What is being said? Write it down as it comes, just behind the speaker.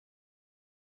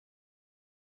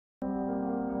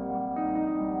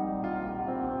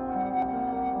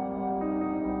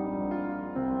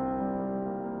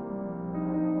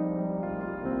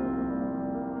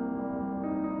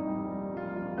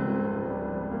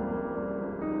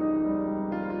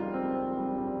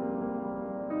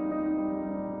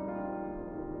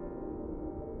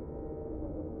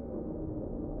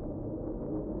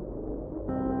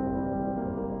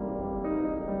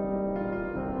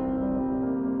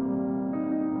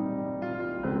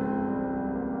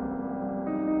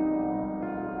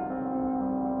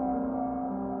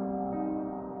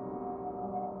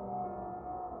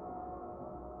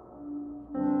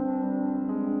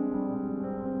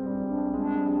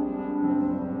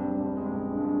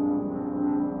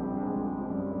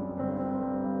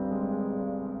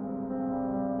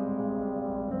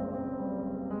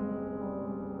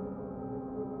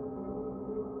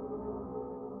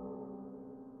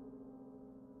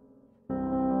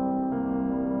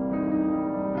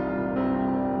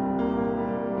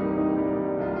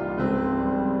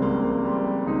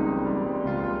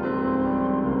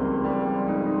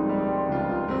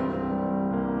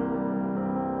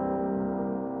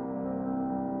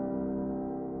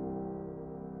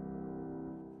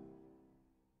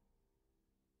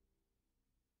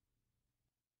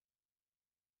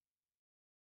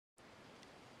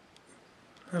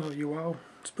Hello you all,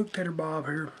 Spooktator Bob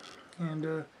here,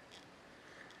 and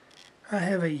I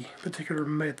have a particular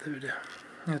method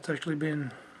that's actually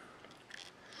been,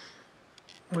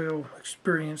 well,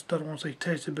 experienced. I don't want to say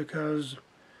tested because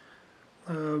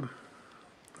the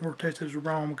word tested is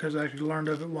wrong, because I actually learned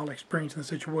of it while experiencing the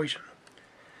situation.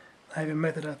 I have a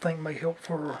method I think may help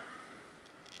for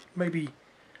maybe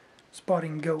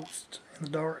spotting ghosts in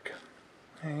the dark,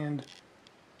 and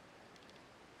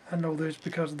I know this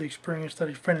because of the experience that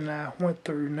a friend and I went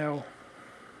through. Now,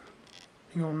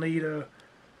 you're going to need a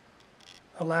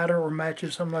lighter or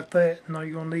matches, something like that. And all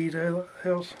you're going to need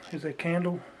else is a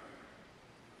candle,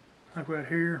 like right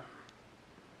here.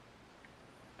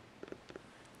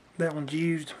 That one's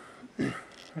used,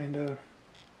 and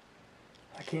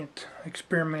I can't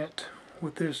experiment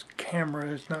with this camera.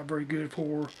 It's not very good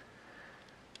for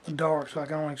the dark, so I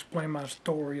can only explain my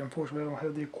story. Unfortunately, I don't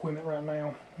have the equipment right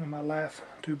now in my life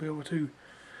to be able to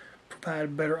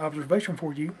provide better observation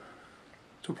for you,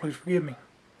 so please forgive me.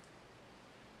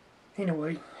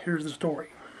 Anyway, here's the story.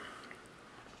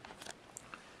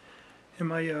 In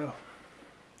my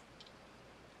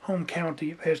home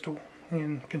county of Estill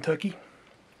in Kentucky,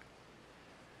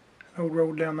 an old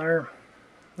road down there,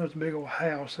 there's a big old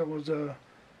house that was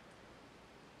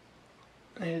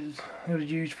it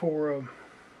was used for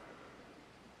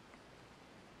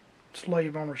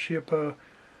slave ownership.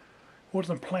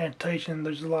 Wasn't a plantation.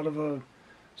 There's a lot of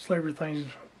slavery things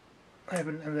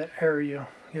happening in that area.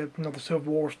 You have, the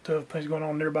Civil War stuff, things going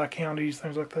on in nearby counties,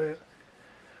 things like that.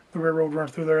 The railroad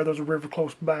runs through there. There's a river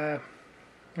close by,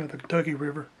 the Kentucky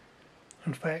River,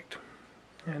 in fact.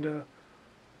 And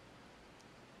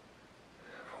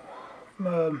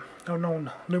I've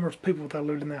known numerous people that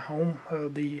lived in that home.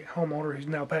 The homeowner, who's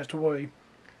now passed away,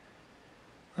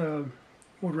 would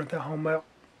rent that home out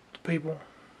to people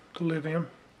to live in.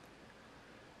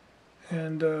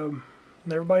 And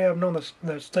everybody I've known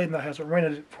that stayed in the house, that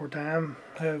rented it for a time,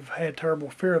 have had terrible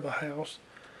fear of the house.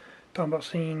 Talking about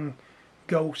seeing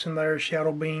ghosts in there,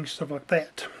 shadow beings, stuff like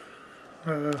that.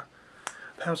 The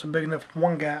house is big enough.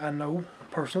 One guy I know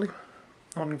personally,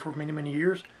 known him for many, many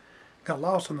years, got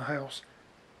lost in the house.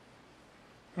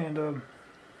 And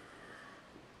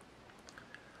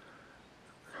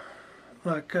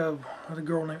like a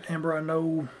girl named Amber I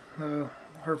know,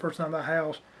 her first night in the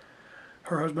house,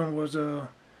 her husband was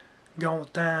gone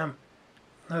at the time.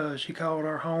 She called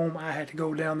our home. I had to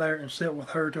go down there and sit with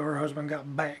her till her husband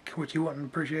got back, which he wasn't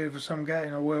appreciative of some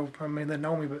guy. Well, I mean, they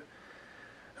know me, but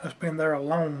us being there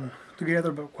alone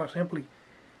together, but quite simply,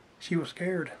 she was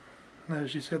scared.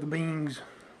 She said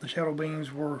the shadow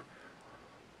beings were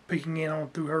peeking in on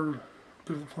through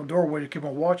the doorway to keep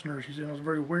on watching her. She said it was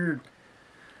very weird.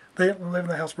 They didn't live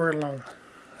in the house very long.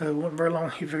 It wasn't very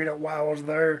long he figured out why I was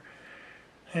there,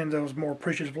 and I was more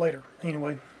appreciative later.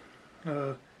 Anyway,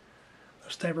 a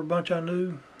Stanford bunch I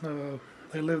knew,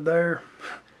 they lived there.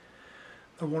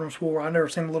 One of them swore, I never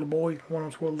seen the little boy. One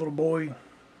of them swore the little boy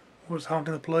was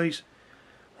haunting the place,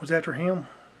 was after him.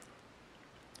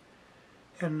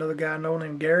 And another guy I know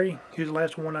named Gary, he's the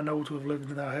last one I know to have lived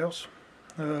in that house.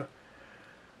 I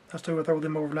stayed with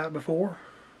him overnight before.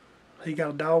 He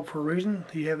got a dog for a reason.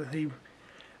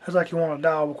 It's like he wanted a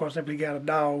dog, because simply he got a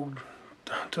dog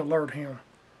to alert him.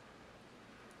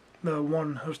 The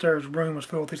one upstairs room was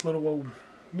filled with these little old,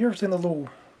 you ever seen the little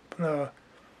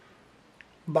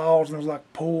balls and those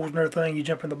like pools and everything? You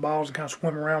jump in the balls and kind of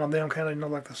swim around on them, kind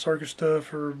of, like the circus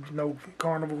stuff, or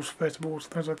carnivals, festivals,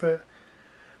 things like that.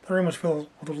 The room was filled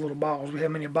with those little balls. We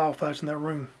had many ball fights in that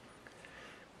room.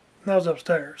 And that was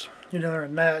upstairs. You're down there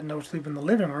at night and no sleep in the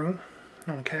living room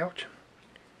on the couch.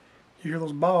 You hear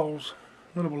those balls,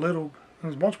 little by little,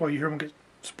 and once in a while you hear them get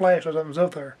splashed or something's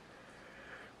up there.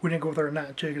 We didn't go up there at night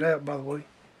and check it out, by the way.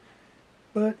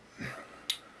 But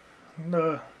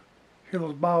hear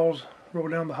those balls roll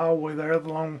down the hallway there, the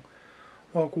long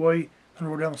walkway, and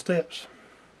roll down the steps.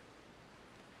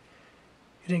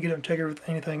 You didn't get up and check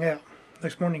anything out.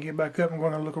 Next morning you get back up and go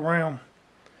in there and look around.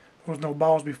 There was no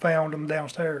balls to be found them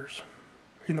downstairs.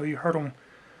 You heard them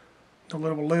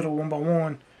little by little, one by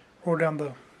one, roll down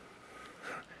the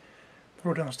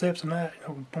steps and that,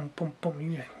 boom, boom,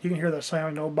 boom. You can hear that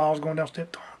sound, balls going down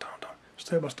step,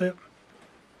 step by step.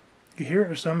 You hear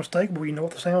it, it's unmistakable, you know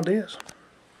what the sound is.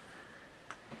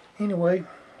 Anyway,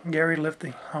 Gary left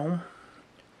the home.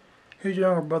 His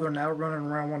younger brother and I were running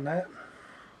around one night,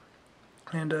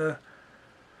 and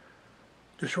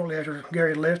just shortly after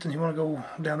Gary left, and he wanted to go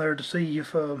down there to see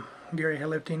if Gary had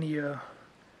left anything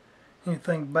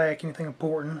back, anything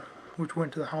important, which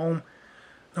went to the home.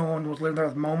 No one was living there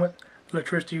at the moment.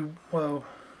 Electricity, well,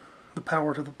 the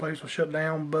power to the place was shut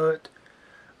down, but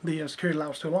the security light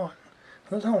was still on.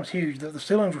 This home was huge. The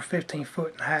ceilings were 15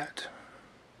 foot in height.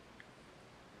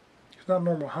 It's not a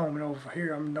normal home, you know, over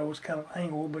here. I know it's kind of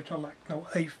angled, but it's not like, you know,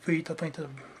 8 feet. I think they're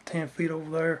 10 feet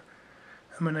over there.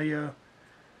 I mean, well,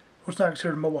 it's not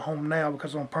considered a mobile home now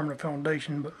because it's on permanent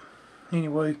foundation, but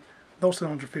anyway, those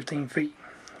ceilings are 15 feet.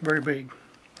 Very big.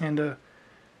 And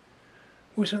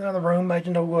we sit down in the room.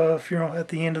 Imagine, if you're at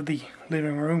the end of the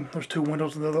living room, there's 2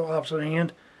 windows at the other opposite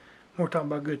end. We're talking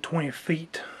about a good 20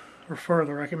 feet or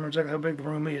further. I can't remember exactly how big the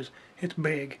room is. It's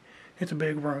big. It's a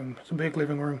big room. It's a big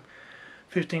living room.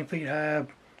 15 feet high, I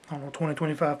don't know, 20,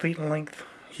 25 feet in length.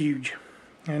 Huge.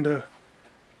 And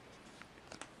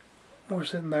we're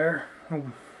sitting there.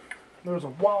 And there's a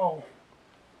wall.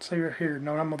 See right here.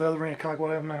 No, I'm on the other end, kind of like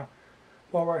what I am now.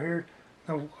 Wall right here.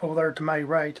 No, over there to my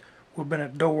right would have been a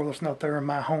door that's not there in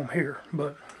my home here.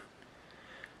 But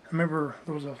I remember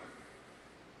there was a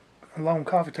long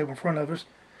coffee table in front of us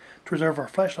to reserve our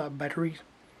flashlight batteries.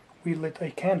 We lit a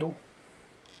candle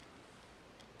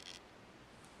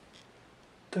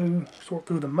to sort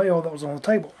through the mail that was on the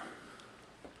table.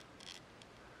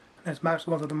 And as Max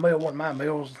going through the mail, wasn't my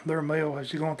mail, it was their mail. As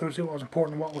she's going through to see what was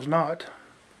important and what was not,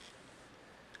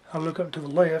 I look up to the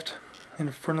left,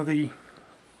 in front of the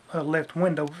left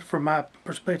window. From my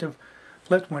perspective,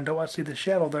 left window, I see the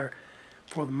shadow there.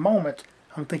 For the moment,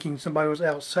 I'm thinking somebody was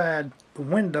outside the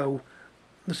window.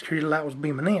 The security light was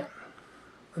beaming in.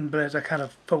 But as I kind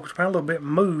of focused around a little bit and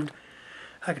moved,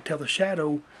 I could tell the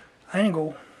shadow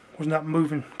angle was not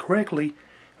moving correctly.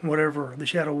 And whatever the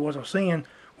shadow was I was seeing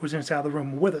was inside the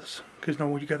room with us. Because, you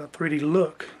know, when you got that 3D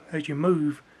look, as you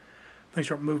move, things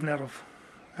start moving out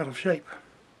of shape.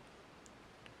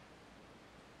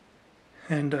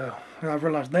 And I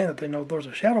realized then that there's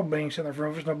a shadow being sitting there in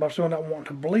front of us, and I'm still not wanting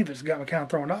to believe it. It's got me kind of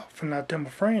thrown off. And I tell my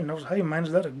friend, I was, hey man,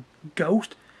 is that a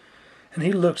ghost? And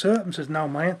he looks up and says, no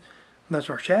man, that's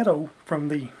our shadow from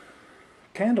the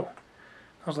candle.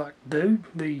 I was like, dude,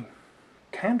 the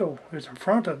candle is in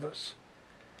front of us,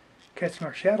 catching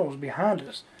our shadows behind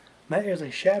us. That is a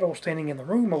shadow standing in the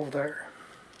room over there.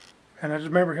 And I just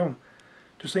remember him,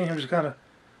 just seeing him just kind of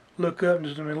look up and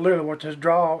just, I mean, literally watching his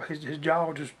jaw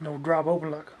just, you know, drop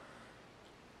open, like,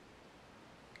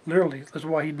 literally, that's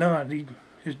what he done.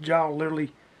 His jaw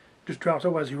literally just drops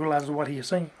open as he realizes what he has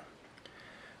seen.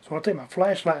 So I take my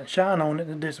flashlight and shine on it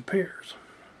and it disappears.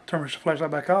 Turn my flashlight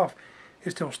back off,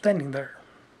 it's still standing there.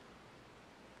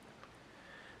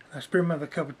 And I experimented a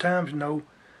couple of times, you know,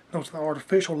 noticed the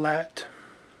artificial light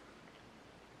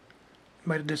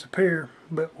made it disappear,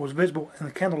 but was visible in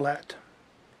the candle light.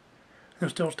 It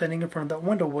was still standing in front of that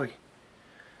window way.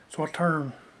 So I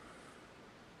turn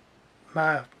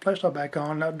my flashlight back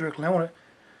on, not directly on it,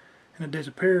 and it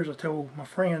disappears. I tell my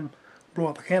friend, blow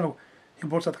out the candle. He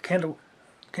blows out the candle,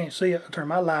 can't see it. I turn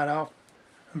my light off,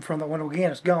 and from that window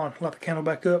again, it's gone. Light the candle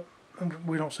back up, and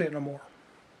we don't see it no more.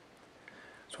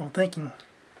 So I'm thinking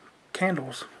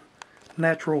candles,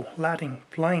 natural lighting,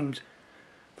 flames,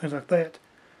 things like that,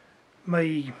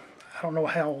 I don't know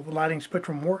how the lighting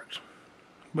spectrum works,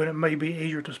 but it may be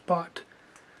easier to spot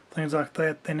things like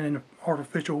that than in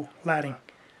artificial lighting.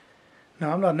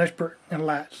 Now, I'm not an expert in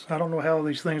lights. I don't know how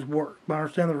these things work, but I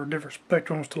understand there are different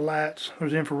spectrums to lights.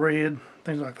 There's infrared,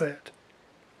 things like that.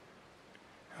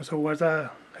 And so as I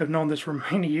have known this for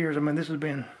many years, I mean, this was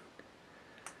the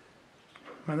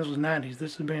 90s.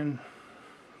 This has been,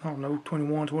 I don't know,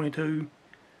 21, 22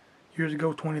 years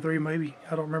ago, 23 maybe.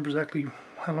 I don't remember exactly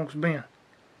how long it's been.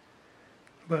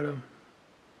 But,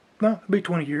 no, it'd be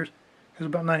 20 years. It was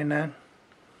about 99.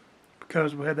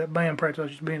 Because we had that band practice. I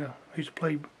used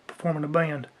to perform in a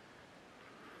band.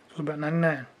 So it was about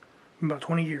 99. About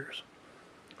 20 years.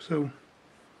 So,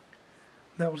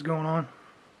 that was going on.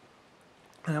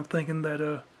 And I'm thinking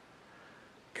that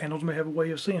candles may have a way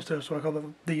of seeing stuff. So I call it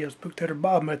the Spooktator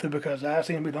Bob Method, because I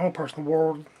seem to be the only person in the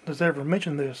world that's ever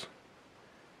mentioned this.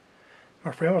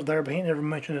 My friend was there, but he never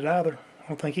mentioned it either. I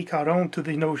don't think he caught on to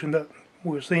the notion that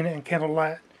we were seeing it in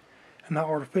candlelight and not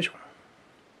artificial.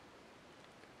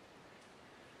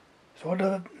 So I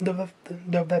dubbed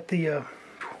that the,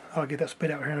 I'll get that spit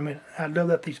out here in a minute. I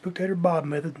dubbed that the Spooktator Bob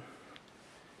Method.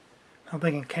 I'm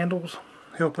thinking candles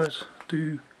help us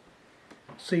to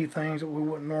see things that we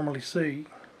wouldn't normally see.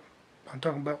 I'm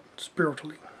talking about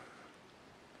spiritually.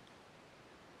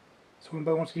 So if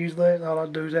anybody wants to use that, all I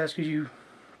do is ask you,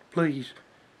 please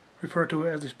refer to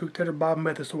it as the Spooktator Bob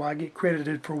Method so I get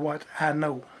credited for what I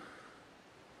know.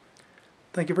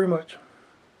 Thank you very much.